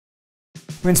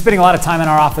We've been spending a lot of time in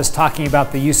our office talking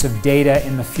about the use of data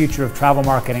in the future of travel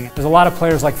marketing. There's a lot of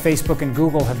players like Facebook and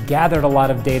Google have gathered a lot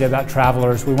of data about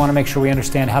travelers. We want to make sure we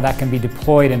understand how that can be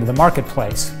deployed into the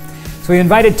marketplace. So we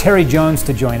invited Terry Jones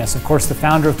to join us, of course the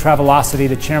founder of Travelocity,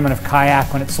 the chairman of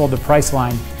Kayak when it sold to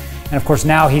Priceline, and of course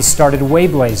now he's started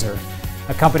WayBlazer,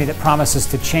 a company that promises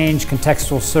to change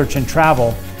contextual search and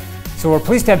travel. So we're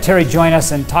pleased to have Terry join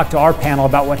us and talk to our panel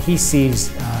about what he sees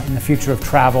in the future of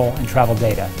travel and travel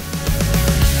data.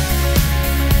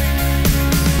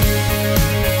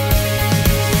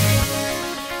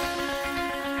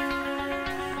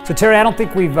 So Terry, I don't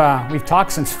think we've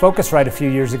talked since Focusrite a few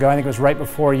years ago. I think it was right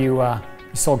before you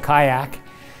sold Kayak,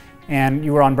 and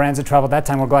you were on Brands of Travel at that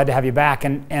time. We're glad to have you back.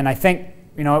 And I think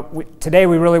today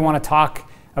we really want to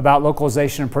talk about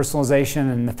localization and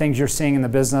personalization and the things you're seeing in the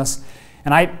business.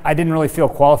 And I didn't really feel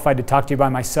qualified to talk to you by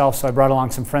myself, so I brought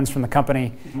along some friends from the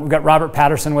company. We've got Robert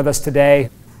Patterson with us today,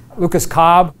 Lucas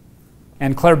Cobb,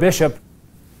 and Claire Bishop.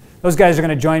 Those guys are going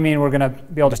to join me, and we're going to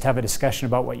be able to just have a discussion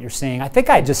about what you're seeing. I think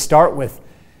I'd just start with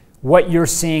what you're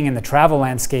seeing in the travel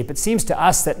landscape. It seems to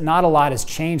us that not a lot has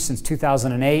changed since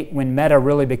 2008 when Meta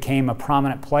really became a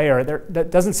prominent player. There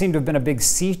doesn't seem to have been a big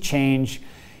sea change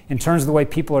in terms of the way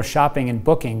people are shopping and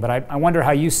booking, but I wonder how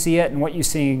you see it and what you're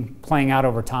seeing playing out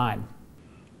over time.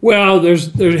 Well,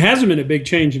 there hasn't been a big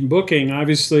change in booking,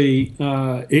 obviously,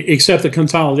 except the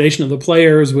consolidation of the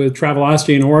players with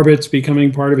Travelocity and Orbitz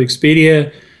becoming part of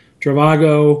Expedia,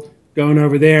 Trivago going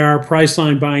over there,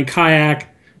 Priceline buying Kayak,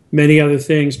 many other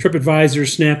things, TripAdvisor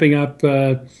snapping up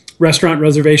restaurant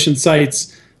reservation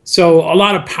sites. So a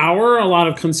lot of power, a lot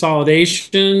of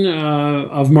consolidation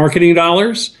of marketing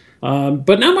dollars,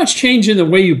 but not much change in the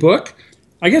way you book.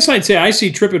 I guess I'd say I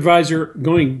see TripAdvisor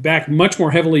going back much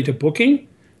more heavily to booking.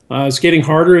 It's getting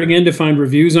harder again to find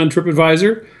reviews on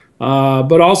TripAdvisor,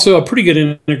 but also a pretty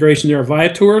good integration there of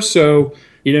Viator. So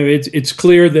it's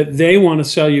clear that they want to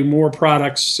sell you more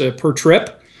products per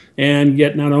trip, and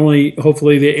get not only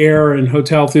hopefully the air and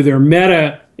hotel through their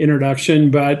Meta introduction,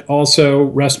 but also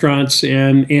restaurants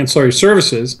and ancillary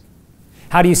services.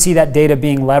 How do you see that data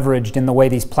being leveraged in the way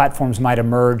these platforms might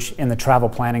emerge in the travel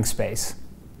planning space?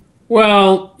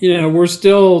 Well, we're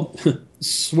still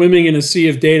swimming in a sea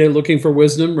of data looking for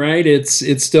wisdom, right?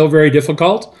 It's still very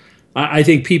difficult. I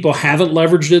think people haven't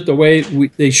leveraged it the way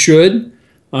they should.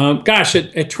 Gosh,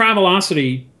 at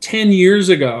Travelocity 10 years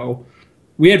ago,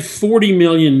 we had 40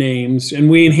 million names, and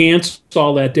we enhanced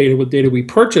all that data with data we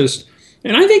purchased.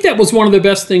 And I think that was one of the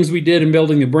best things we did in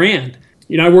building the brand.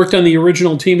 I worked on the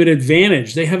original team at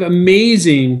Advantage. They have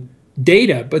amazing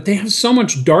data, but they have so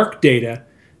much dark data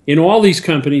in all these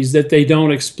companies that they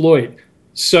don't exploit.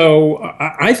 So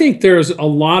I think there's a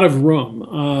lot of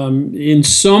room. In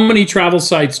so many travel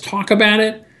sites talk about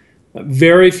it,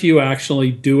 very few actually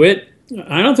do it.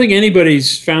 I don't think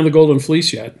anybody's found the golden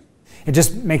fleece yet. It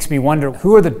just makes me wonder,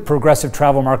 who are the progressive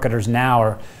travel marketers now,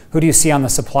 or who do you see on the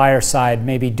supplier side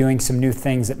maybe doing some new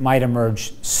things that might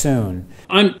emerge soon?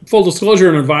 I'm, full disclosure,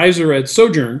 an advisor at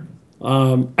Sojourn.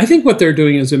 I think what they're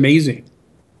doing is amazing,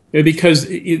 because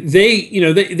they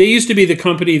used to be the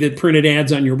company that printed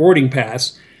ads on your boarding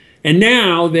pass, and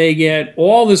now they get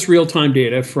all this real-time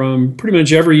data from pretty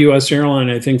much every U.S. airline,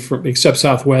 I think, except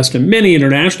Southwest and many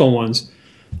international ones,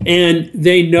 and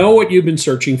they know what you've been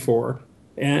searching for.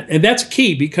 And that's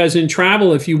key, because in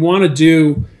travel, if you want to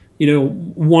do,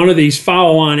 one of these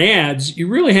follow-on ads, you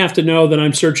really have to know that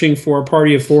I'm searching for a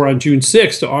party of 4 on June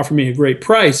 6th to offer me a great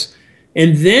price.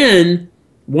 And then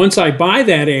once I buy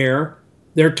that air,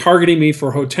 they're targeting me for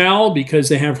hotel because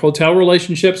they have hotel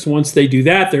relationships. Once they do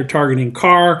that, they're targeting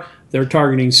car, they're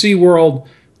targeting SeaWorld.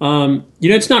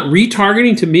 It's not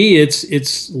retargeting to me,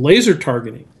 it's laser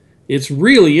targeting. It's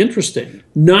really interesting.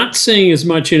 Not seeing as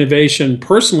much innovation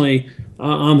personally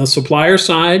on the supplier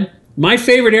side. My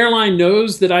favorite airline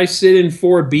knows that I sit in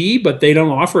 4B, but they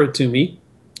don't offer it to me.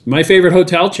 My favorite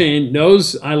hotel chain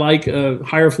knows I like a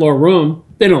higher floor room.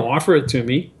 They don't offer it to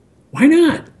me. Why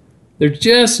not? They're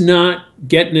just not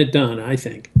getting it done, I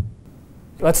think.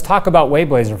 Let's talk about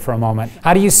WayBlazer for a moment.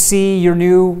 How do you see your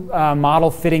new model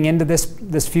fitting into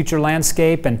this future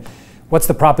landscape, and what's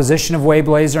the proposition of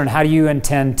WayBlazer, and how do you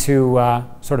intend to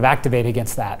sort of activate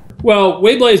against that? Well,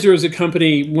 WayBlazer is a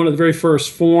company, one of the very first,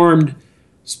 formed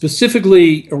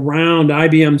specifically around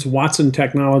IBM's Watson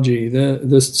technology,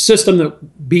 the system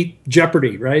that beat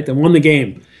Jeopardy, right, that won the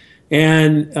game.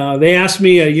 And they asked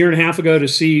me a year and a half ago to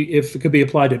see if it could be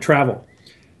applied to travel.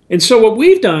 And so what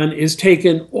we've done is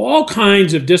taken all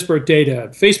kinds of disparate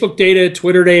data, Facebook data,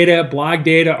 Twitter data, blog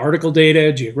data, article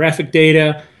data, geographic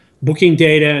data, booking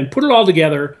data, and put it all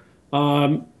together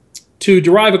to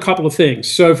derive a couple of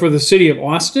things. So for the city of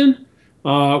Austin,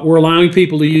 We're allowing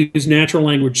people to use natural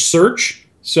language search.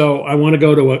 So I want to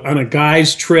go to on a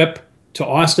guy's trip to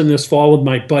Austin this fall with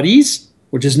my buddies,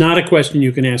 which is not a question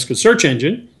you can ask a search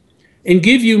engine, and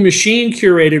give you machine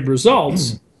curated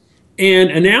results and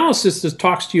analysis that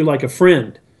talks to you like a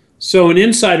friend. So an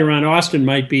insight around Austin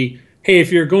might be, hey,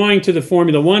 if you're going to the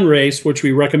Formula One race, which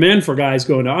we recommend for guys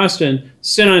going to Austin,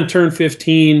 sit on turn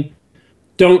 15,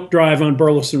 don't drive on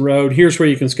Burleson Road, here's where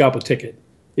you can scalp a ticket.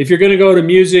 If you're going to go to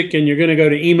music and you're going to go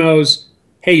to emos,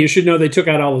 hey, you should know they took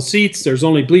out all the seats, there's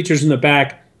only bleachers in the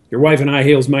back, your wife in high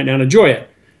heels might not enjoy it.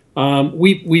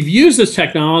 We've used this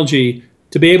technology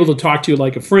to be able to talk to you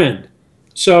like a friend.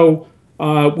 So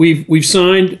we've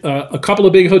signed a couple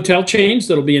of big hotel chains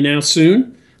that'll be announced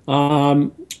soon.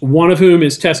 One of whom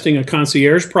is testing a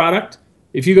concierge product.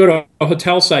 If you go to a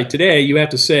hotel site today, you have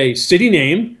to say city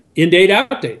name, in-date,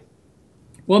 out-date.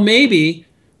 Well, maybe,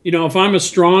 if I'm a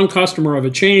strong customer of a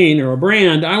chain or a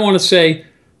brand, I want to say,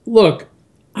 look,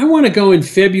 I want to go in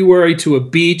February to a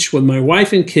beach with my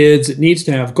wife and kids. It needs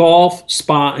to have golf,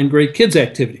 spa, and great kids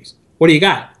activities. What do you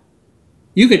got?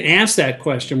 You can ask that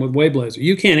question with WayBlazer.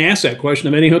 You can't ask that question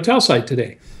of any hotel site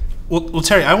today. Well,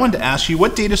 Terry, I wanted to ask you,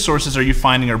 what data sources are you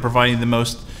finding are providing the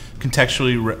most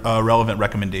contextually relevant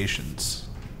recommendations?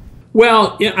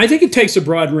 Well, yeah, I think it takes a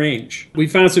broad range. We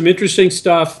found some interesting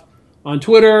stuff on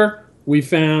Twitter. We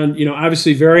found,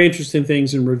 obviously very interesting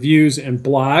things in reviews and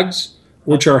blogs,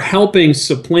 which are helping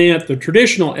supplant the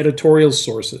traditional editorial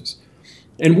sources.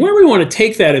 And where we want to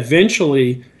take that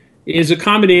eventually is a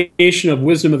combination of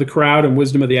wisdom of the crowd and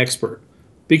wisdom of the expert.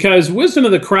 Because wisdom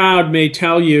of the crowd may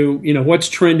tell you, what's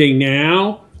trending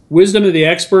now. Wisdom of the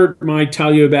expert might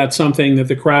tell you about something that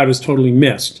the crowd has totally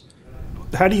missed.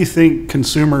 How do you think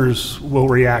consumers will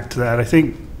react to that? I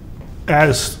think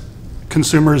as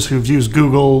consumers who've used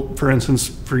Google, for instance,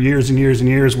 for years and years and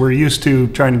years, we're used to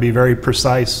trying to be very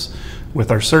precise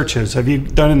with our searches. Have you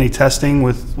done any testing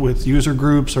with user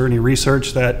groups or any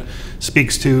research that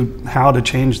speaks to how to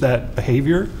change that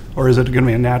behavior? Or is it going to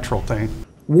be a natural thing?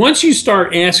 Once you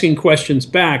start asking questions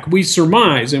back, we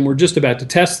surmise, and we're just about to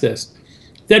test this,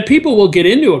 that people will get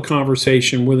into a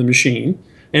conversation with a machine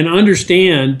and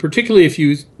understand, particularly if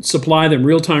you supply them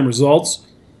real-time results,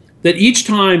 that each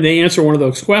time they answer one of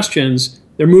those questions,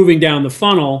 they're moving down the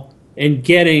funnel and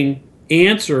getting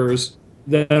answers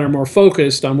that are more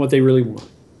focused on what they really want.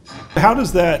 How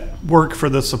does that work for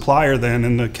the supplier then?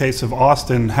 In the case of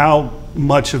Austin, how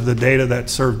much of the data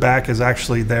that's served back is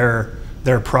actually their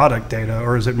product data,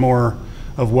 or is it more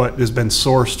of what has been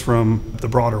sourced from the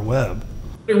broader web?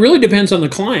 It really depends on the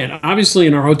client. Obviously,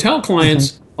 in our hotel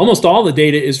clients, almost all the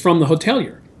data is from the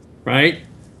hotelier, right?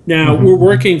 Now, we're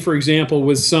working, for example,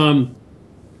 with some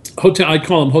hotel, I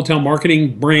call them hotel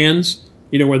marketing brands,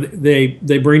 where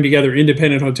they bring together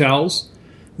independent hotels.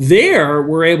 There,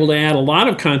 we're able to add a lot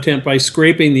of content by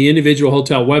scraping the individual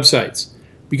hotel websites,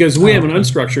 because we have an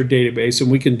unstructured database,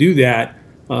 and we can do that.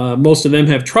 Most of them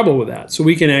have trouble with that, so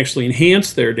we can actually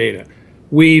enhance their data.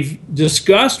 We've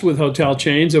discussed with hotel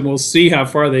chains, and we'll see how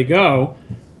far they go.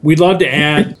 We'd love to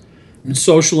add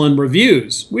social and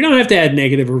reviews. We don't have to add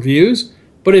negative reviews,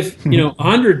 but if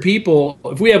 100 people,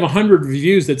 if we have 100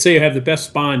 reviews that say you have the best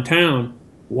spa in town,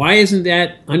 why isn't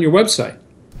that on your website?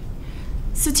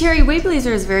 So Terry,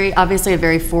 WayBlazer is obviously a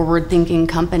very forward-thinking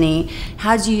company.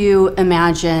 How do you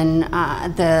imagine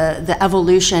the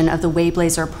evolution of the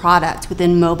WayBlazer product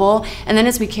within mobile, and then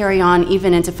as we carry on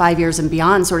even into 5 years and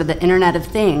beyond, sort of the Internet of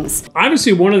Things?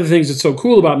 Obviously, one of the things that's so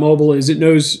cool about mobile is it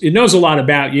knows a lot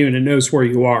about you and it knows where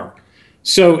you are.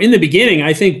 So in the beginning,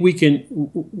 I think we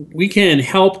can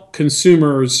help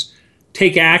consumers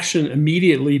take action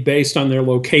immediately based on their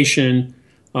location,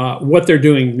 what they're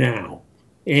doing now.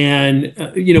 And,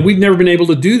 we've never been able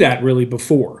to do that really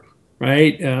before,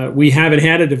 right? We haven't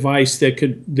had a device that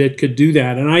could do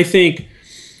that. And I think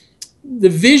the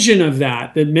vision of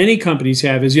that many companies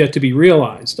have is yet to be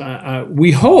realized.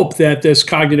 We hope that this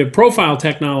cognitive profile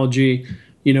technology,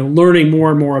 learning more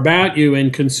and more about you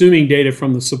and consuming data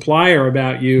from the supplier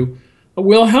about you,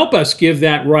 will help us give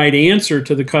that right answer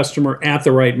to the customer at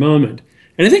the right moment.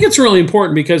 And I think it's really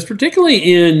important because particularly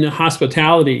in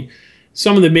hospitality,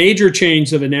 some of the major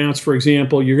chains have announced, for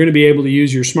example, you're going to be able to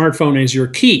use your smartphone as your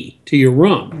key to your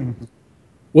room.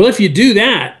 Well, if you do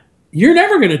that, you're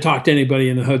never going to talk to anybody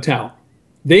in the hotel.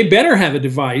 They better have a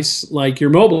device like your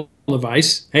mobile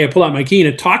device. Hey, I pull out my key and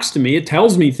it talks to me. It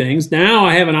tells me things. Now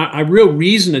I have a real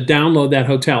reason to download that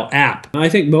hotel app. I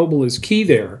think mobile is key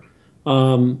there.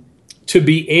 To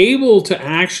be able to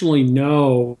actually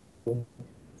know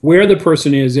where the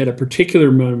person is at a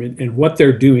particular moment and what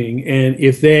they're doing. And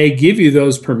if they give you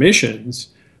those permissions,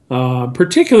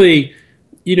 particularly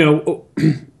you know,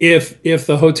 if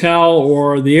the hotel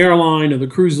or the airline or the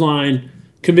cruise line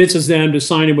convinces them to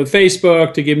sign in with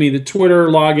Facebook, to give me the Twitter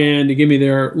login, to give me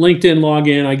their LinkedIn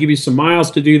login, I give you some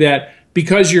miles to do that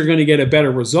because you're going to get a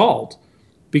better result.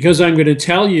 Because I'm going to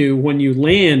tell you when you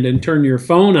land and turn your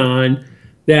phone on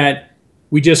that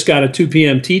we just got a 2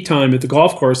 p.m. tee time at the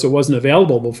golf course that wasn't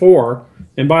available before.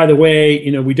 And by the way,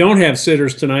 you know, we don't have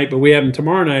sitters tonight, but we have them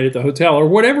tomorrow night at the hotel, or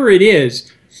whatever it is.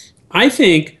 I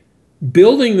think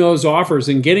building those offers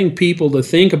and getting people to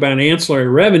think about ancillary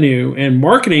revenue and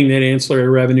marketing that ancillary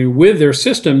revenue with their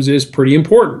systems is pretty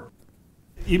important.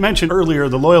 You mentioned earlier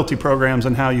the loyalty programs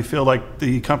and how you feel like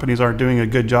the companies aren't doing a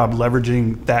good job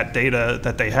leveraging that data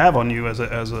that they have on you as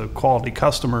a quality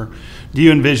customer. Do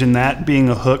you envision that being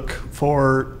a hook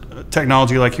for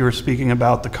technology like you were speaking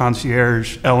about, the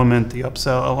concierge element, the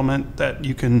upsell element, that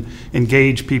you can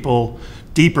engage people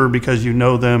deeper because you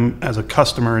know them as a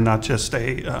customer and not just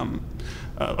a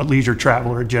leisure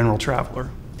traveler, a general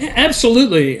traveler?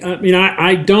 Absolutely. I mean,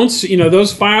 I don't see, you know,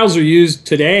 those files are used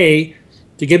today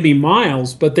to give me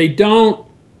miles, but they don't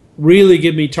really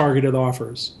give me targeted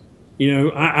offers. You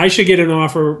know, I should get an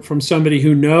offer from somebody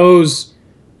who knows,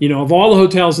 you know, of all the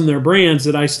hotels and their brands,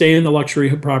 that I stay in the luxury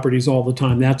properties all the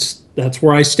time. That's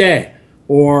where I stay.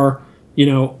 Or, you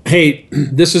know, hey,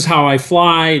 this is how I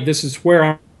fly. This is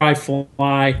where I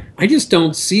fly. I just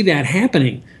don't see that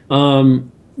happening.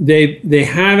 They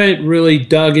haven't really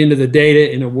dug into the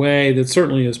data in a way that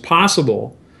certainly is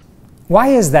possible. Why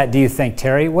is that, do you think,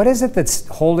 Terry? What is it that's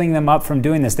holding them up from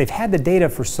doing this? They've had the data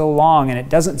for so long, and it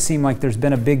doesn't seem like there's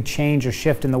been a big change or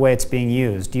shift in the way it's being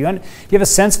used. Do you have a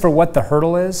sense for what the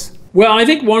hurdle is? Well, I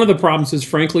think one of the problems is,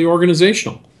 frankly,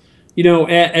 organizational. You know,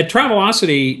 at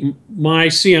Travelocity, my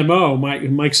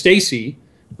CMO, Mike Stacy,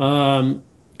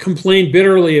 complained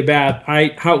bitterly about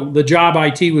how the job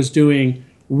IT was doing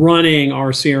running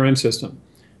our CRM system.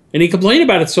 And he complained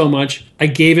about it so much, I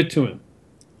gave it to him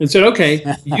and said, okay,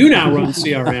 you now run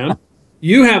CRM.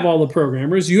 You have all the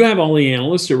programmers. You have all the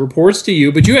analysts. It reports to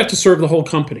you, but you have to serve the whole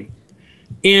company.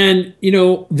 And, you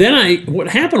know, then what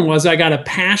happened was I got a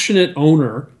passionate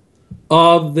owner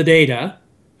of the data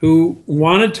who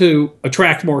wanted to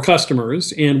attract more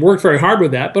customers and worked very hard with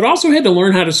that, but also had to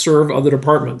learn how to serve other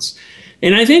departments.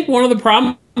 And I think one of the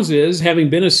problems is,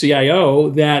 having been a CIO,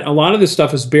 that a lot of this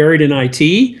stuff is buried in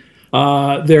IT.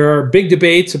 There are big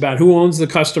debates about who owns the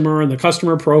customer and the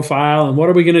customer profile and what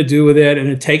are we going to do with it, and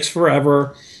it takes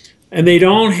forever. And they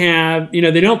don't have, you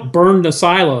know, they don't burn the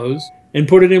silos and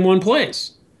put it in one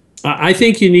place. I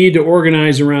think you need to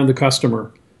organize around the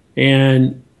customer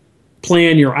and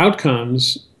plan your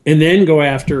outcomes and then go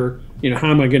after, you know, how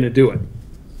am I going to do it?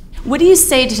 What do you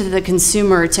say to the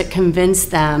consumer to convince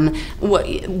them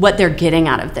what they're getting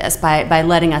out of this by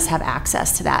letting us have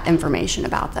access to that information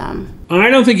about them? I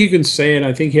don't think you can say it.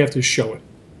 I think you have to show it.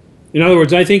 In other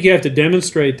words, I think you have to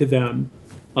demonstrate to them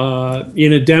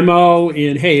in a demo,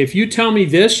 hey, if you tell me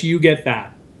this, you get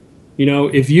that. You know,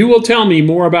 if you will tell me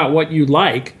more about what you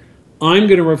like, I'm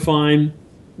going to refine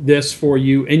this for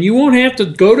you. And you won't have to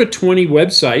go to 20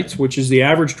 websites, which is the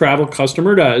average travel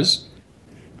customer does,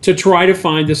 to try to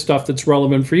find the stuff that's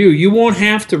relevant for you. You won't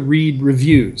have to read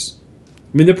reviews.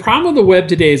 I mean, the problem with the web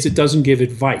today is it doesn't give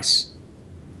advice.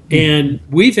 And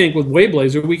we think with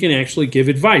WayBlazer, we can actually give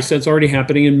advice. That's already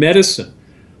happening in medicine.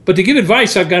 But to give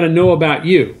advice, I've got to know about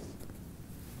you.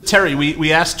 Terry,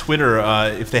 we asked Twitter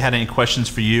if they had any questions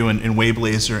for you and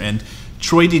WayBlazer, and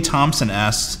Troy D. Thompson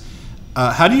asks,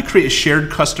 how do you create a shared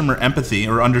customer empathy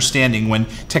or understanding when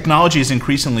technology is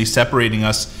increasingly separating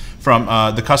us from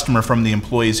the customer from the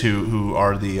employees who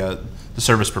are the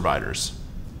service providers?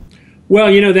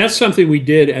 Well, you know, that's something we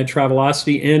did at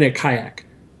Travelocity and at Kayak.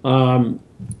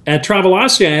 At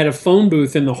Travelocity, I had a phone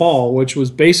booth in the hall, which was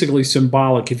basically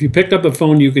symbolic. If you picked up the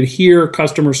phone, you could hear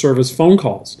customer service phone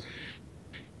calls.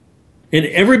 And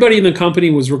everybody in the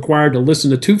company was required to listen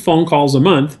to 2 phone calls a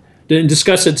month and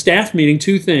discuss at staff meeting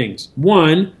 2 things.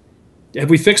 One,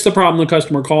 have we fixed the problem the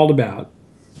customer called about?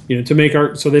 You know, to make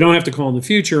so they don't have to call in the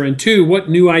future. And 2, what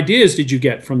new ideas did you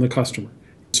get from the customer?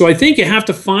 So I think you have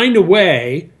to find a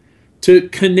way to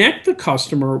connect the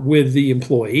customer with the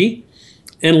employee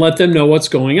and let them know what's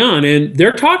going on. And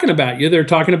they're talking about you. They're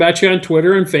talking about you on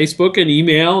Twitter and Facebook and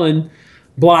email and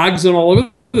blogs and all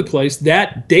over the place.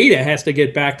 That data has to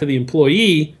get back to the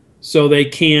employee so they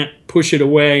can't push it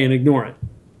away and ignore it.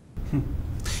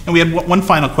 And we had one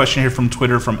final question here from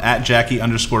Twitter from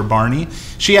 @Jackie_Barney.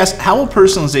 She asked, how will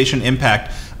personalization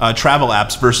impact travel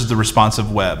apps versus the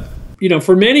responsive web? You know,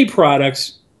 for many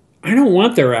products, I don't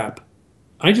want their app.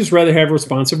 I just rather have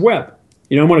responsive web.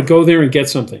 You know, I want to go there and get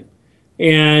something.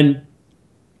 And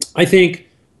I think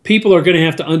people are going to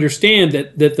have to understand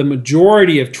that the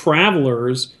majority of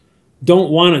travelers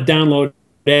don't want to download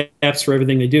apps for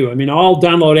everything they do. I mean, I'll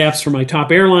download apps for my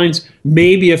top airlines.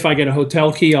 Maybe if I get a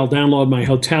hotel key, I'll download my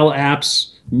hotel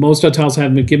apps. Most hotels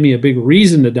haven't given me a big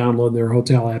reason to download their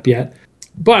hotel app yet.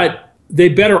 But they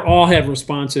better all have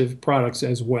responsive products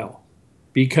as well,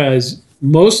 because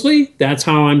mostly that's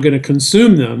how I'm going to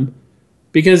consume them,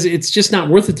 because it's just not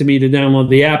worth it to me to download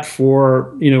the app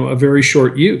for, a very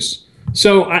short use.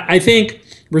 So I think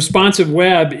responsive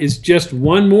web is just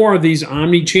one more of these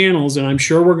omni-channels, and I'm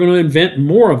sure we're going to invent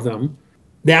more of them.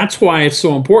 That's why it's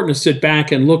so important to sit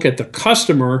back and look at the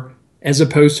customer as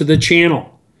opposed to the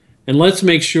channel. And let's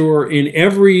make sure in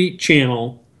every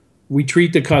channel we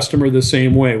treat the customer the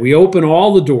same way. We open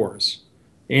all the doors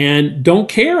and don't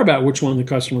care about which one the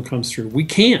customer comes through. We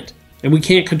can't, and we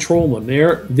can't control them.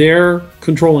 They're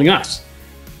controlling us.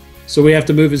 So we have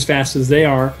to move as fast as they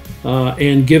are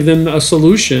and give them a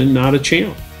solution, not a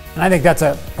channel. And I think that's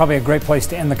probably a great place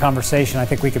to end the conversation. I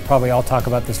think we could probably all talk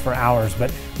about this for hours,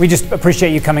 but we just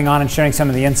appreciate you coming on and sharing some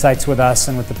of the insights with us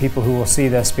and with the people who will see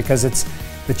this, because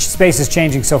the space is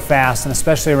changing so fast, and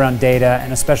especially around data,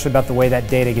 and especially about the way that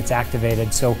data gets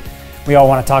activated. So we all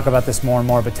want to talk about this more and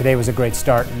more, but today was a great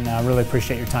start, and I really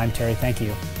appreciate your time, Terry. Thank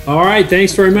you. All right,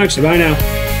 thanks very much. Bye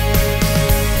now.